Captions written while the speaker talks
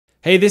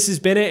Hey, this is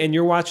Bennett, and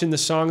you're watching the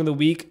Song of the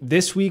Week.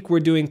 This week, we're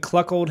doing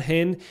Cluck Old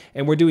Hen,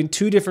 and we're doing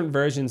two different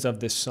versions of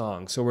this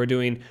song. So we're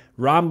doing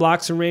Ron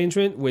Block's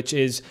arrangement, which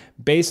is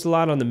based a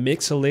lot on the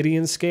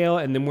Mixolydian scale,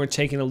 and then we're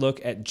taking a look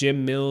at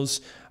Jim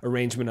Mills'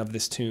 arrangement of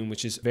this tune,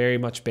 which is very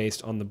much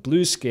based on the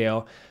blues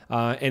scale,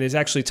 and is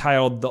actually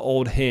titled The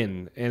Old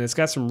Hen. And it's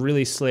got some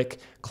really slick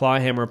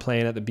clawhammer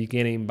playing at the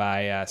beginning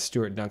by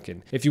Stuart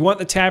Duncan. If you want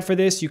the tab for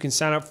this, you can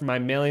sign up for my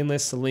mailing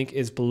list. The link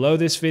is below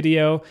this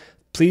video.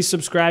 Please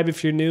subscribe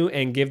if you're new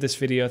and give this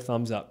video a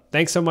thumbs up.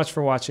 Thanks so much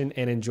for watching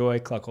and enjoy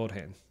Cluck Old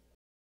Hen.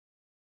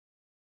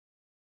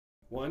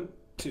 1,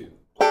 2.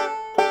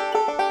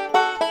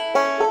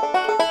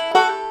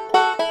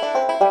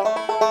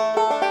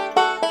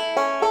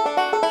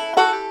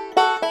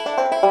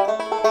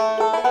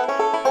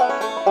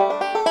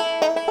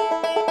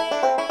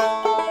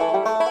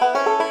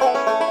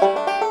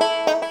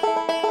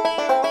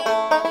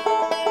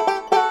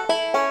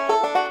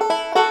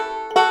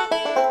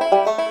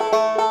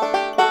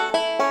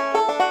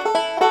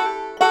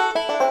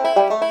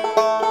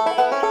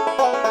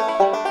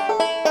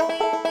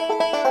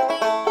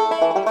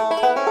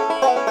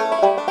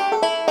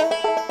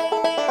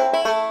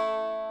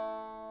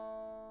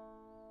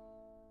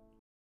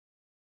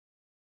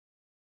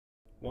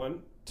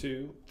 One,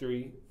 two,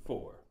 three,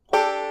 four.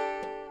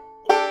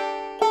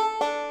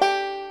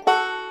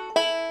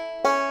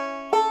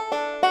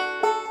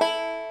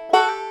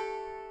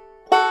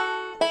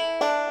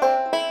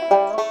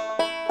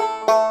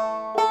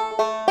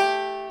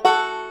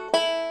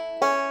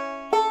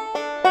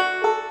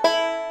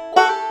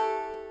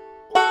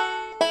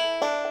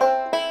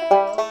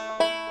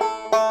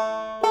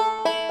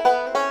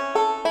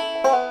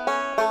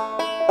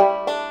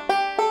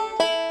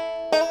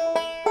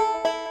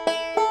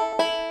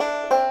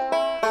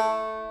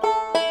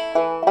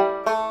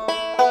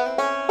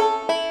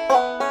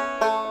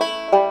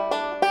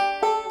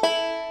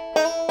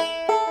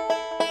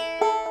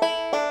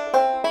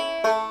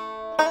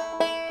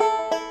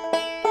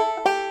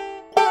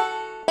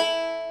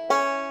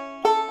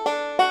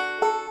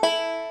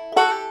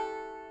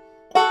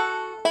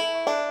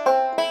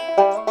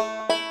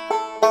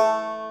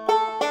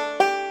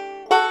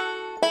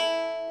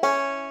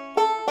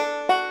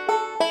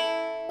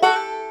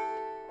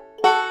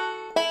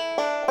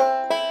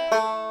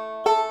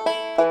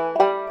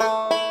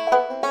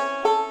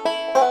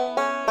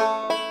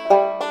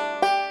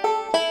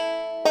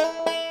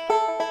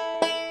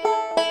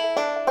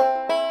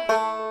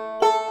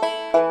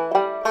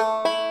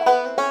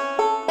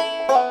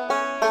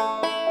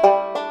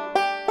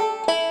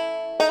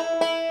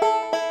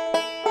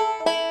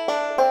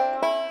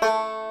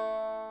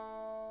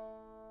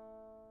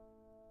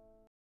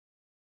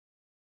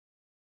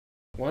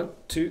 One,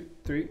 two,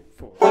 three,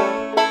 four.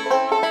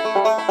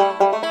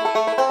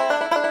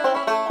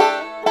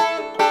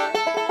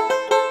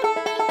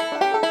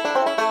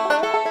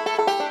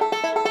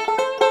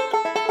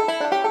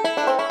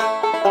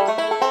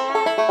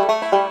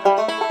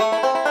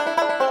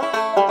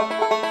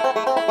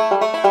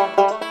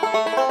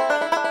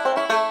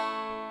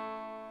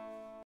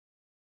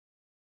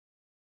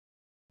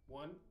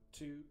 One,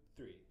 two,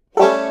 three.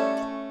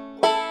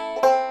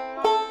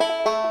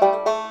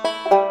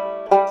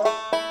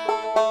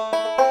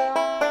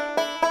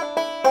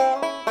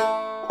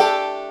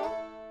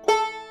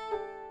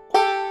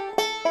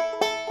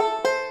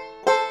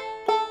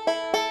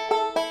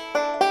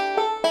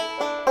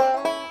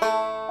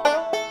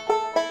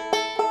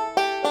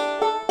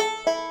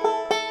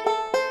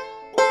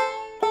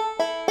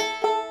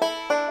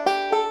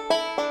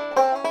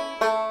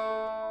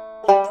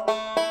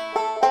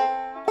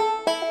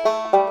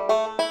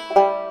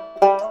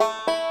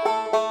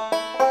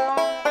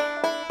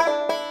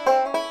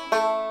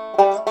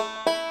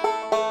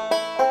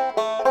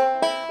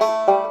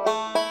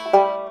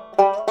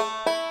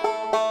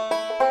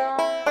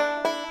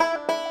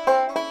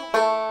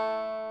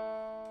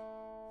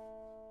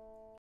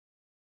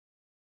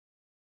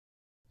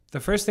 The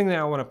first thing that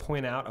I want to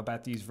point out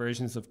about these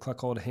versions of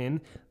Cluck Old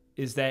Hen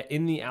is that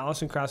in the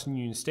Allison Krauss and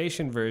Union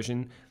Station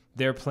version,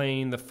 they're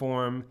playing the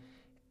form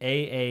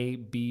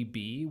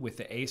AABB with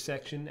the A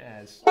section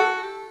as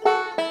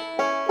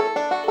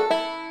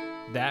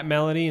that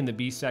melody in the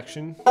B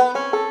section.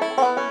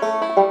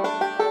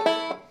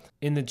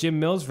 In the Jim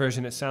Mills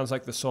version, it sounds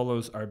like the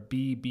solos are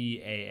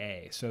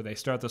BBAA. So they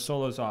start the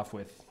solos off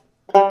with,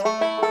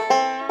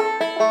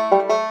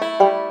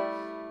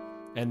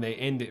 and they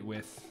end it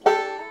with.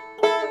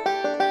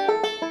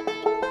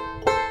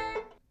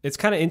 It's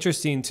kind of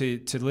interesting to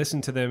listen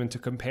to them and to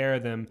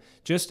compare them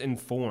just in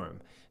form.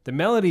 The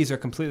melodies are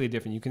completely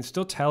different. You can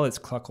still tell it's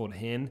Cluck Old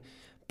Hen,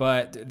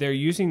 but they're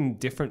using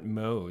different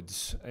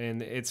modes,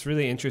 and it's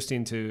really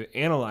interesting to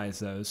analyze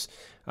those.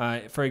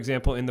 For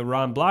example, in the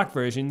Ron Block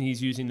version,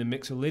 he's using the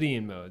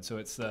Mixolydian mode, so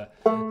it's the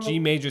G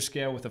major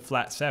scale with a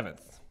flat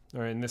seventh,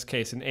 or in this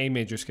case, an A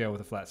major scale with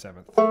a flat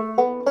seventh.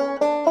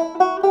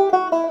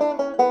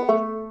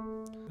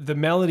 the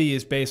melody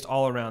is based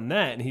all around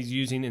that, and he's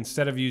using,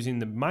 instead of using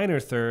the minor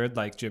third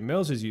like Jim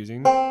Mills is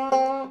using,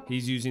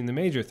 he's using the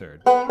major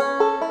third.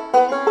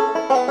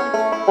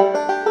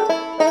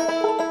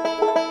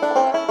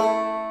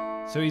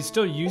 So he's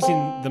still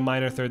using the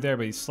minor third there,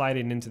 but he's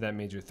sliding into that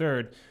major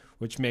third,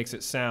 which makes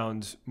it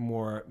sound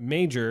more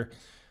major,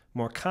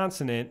 more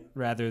consonant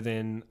rather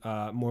than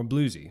more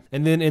bluesy.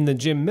 And then in the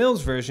Jim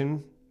Mills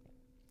version,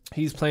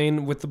 he's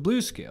playing with the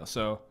blues scale.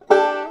 So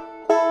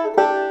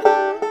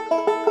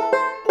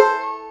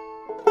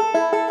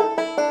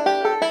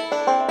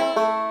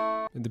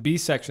in the B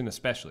section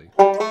especially.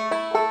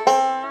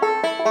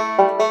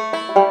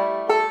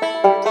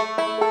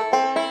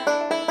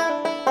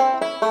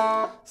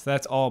 So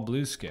that's all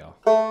blues scale.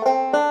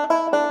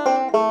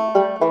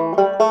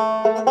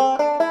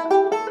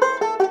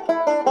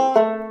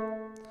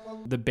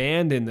 The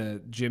band in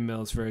the Jim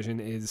Mills version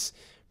is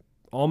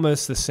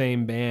almost the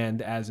same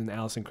band as in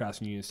Alison Krauss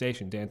and Union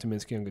Station. Dan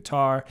Tominski on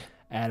guitar,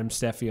 Adam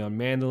Steffi on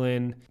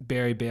mandolin,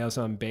 Barry Bales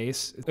on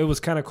bass. It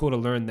was kind of cool to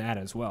learn that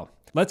as well.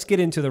 Let's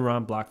get into the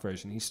Ron Block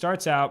version. He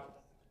starts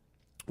out,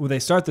 well, they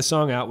start the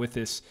song out with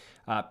this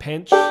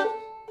pinch.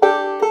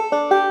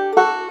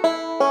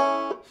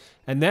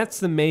 And that's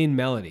the main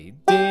melody.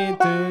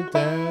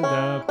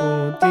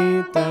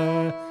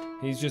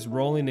 He's just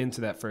rolling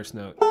into that first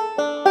note.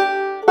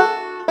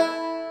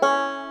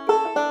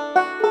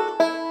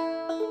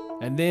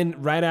 And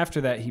then right after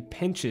that, he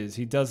pinches.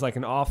 He does like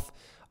an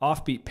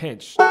offbeat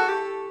pinch.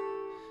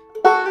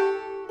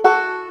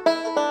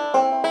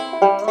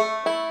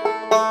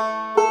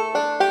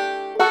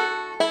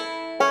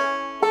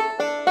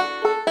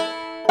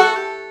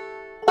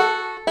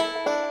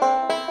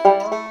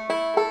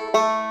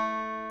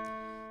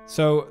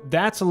 So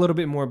that's a little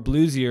bit more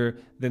bluesier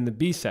than the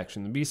B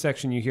section. The B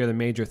section, you hear the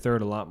major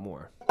third a lot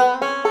more.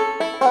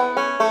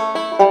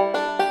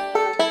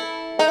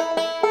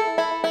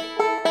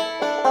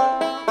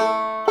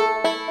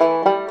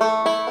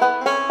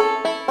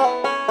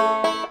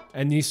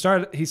 And he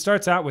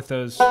starts out with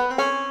those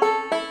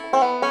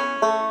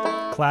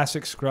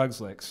classic Scruggs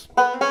licks.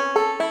 And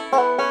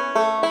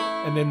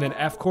then that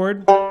F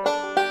chord.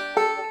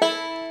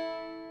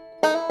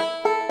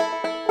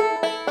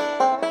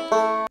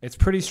 It's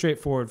pretty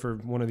straightforward for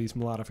one of these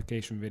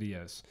melodification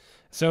videos.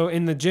 So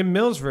in the Jim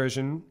Mills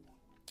version,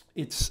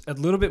 it's a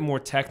little bit more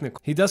technical.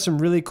 He does some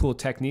really cool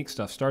technique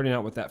stuff, starting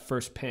out with that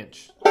first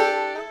pinch.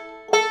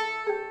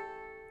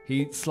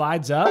 He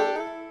slides up,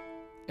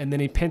 and then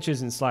he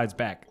pinches and slides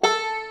back.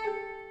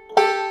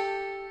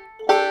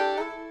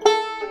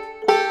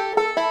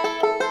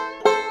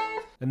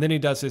 And then he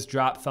does this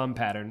drop thumb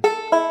pattern.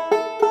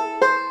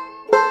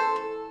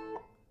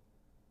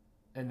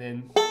 And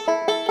then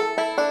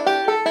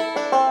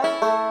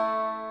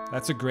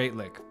that's a great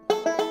lick.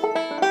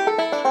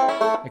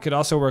 It could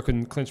also work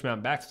with Clinch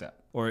Mountain Backstep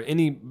or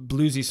any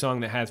bluesy song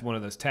that has one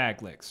of those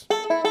tag licks.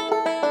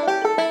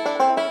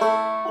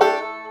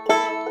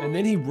 And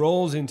then he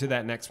rolls into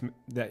that next phrase.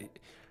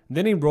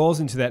 Then he rolls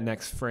into that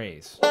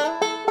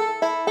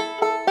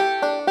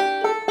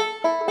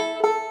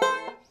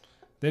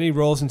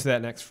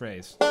next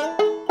phrase.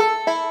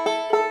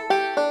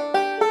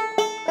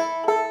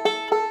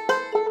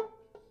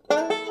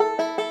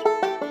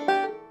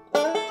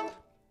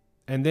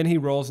 And then he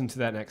rolls into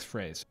that next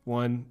phrase.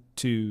 1,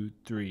 2,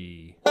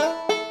 3.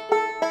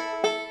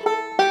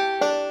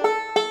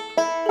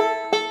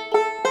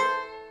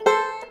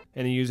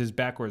 And he uses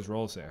backwards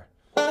rolls there.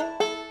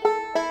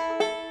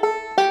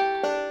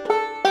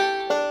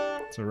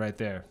 So right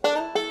there.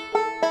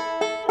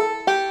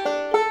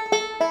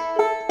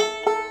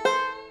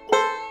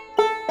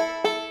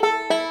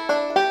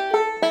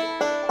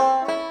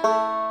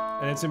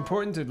 And it's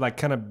important to like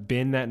kind of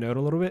bend that note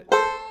a little bit.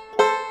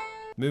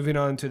 Moving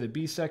on to the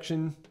B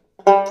section.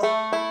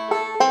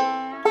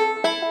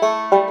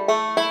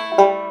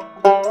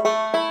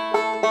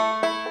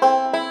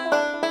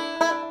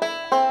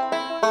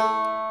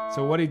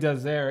 So what he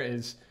does there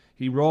is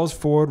he rolls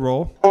forward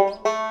roll.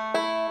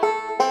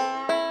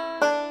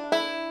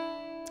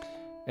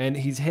 And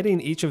he's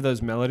hitting each of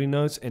those melody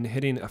notes and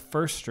hitting a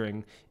first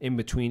string in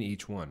between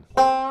each one.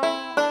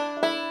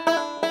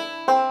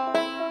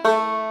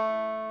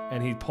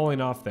 And he's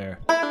pulling off there.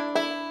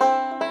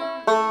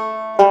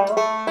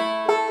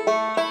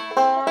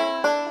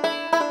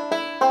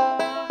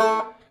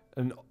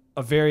 And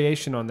a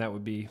variation on that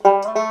would be.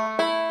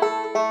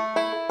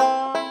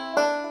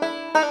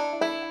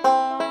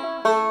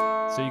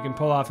 So you can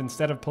pull off,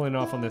 instead of pulling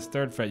off on this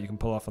 3rd fret, you can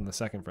pull off on the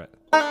 2nd fret.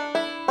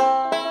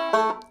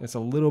 It's a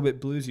little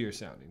bit bluesier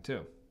sounding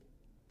too.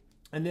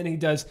 And then he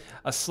does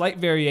a slight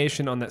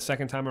variation on that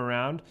second time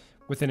around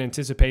with an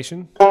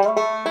anticipation.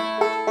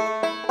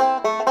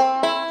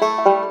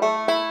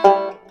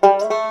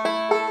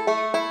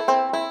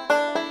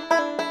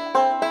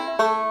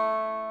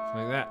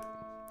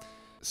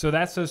 So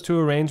that's those two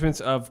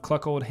arrangements of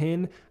Cluck Old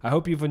Hen. I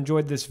hope you've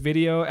enjoyed this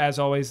video. As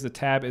always, the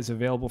tab is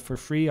available for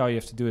free. All you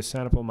have to do is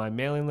sign up on my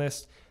mailing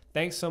list.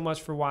 Thanks so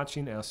much for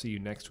watching, and I'll see you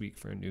next week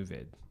for a new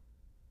vid.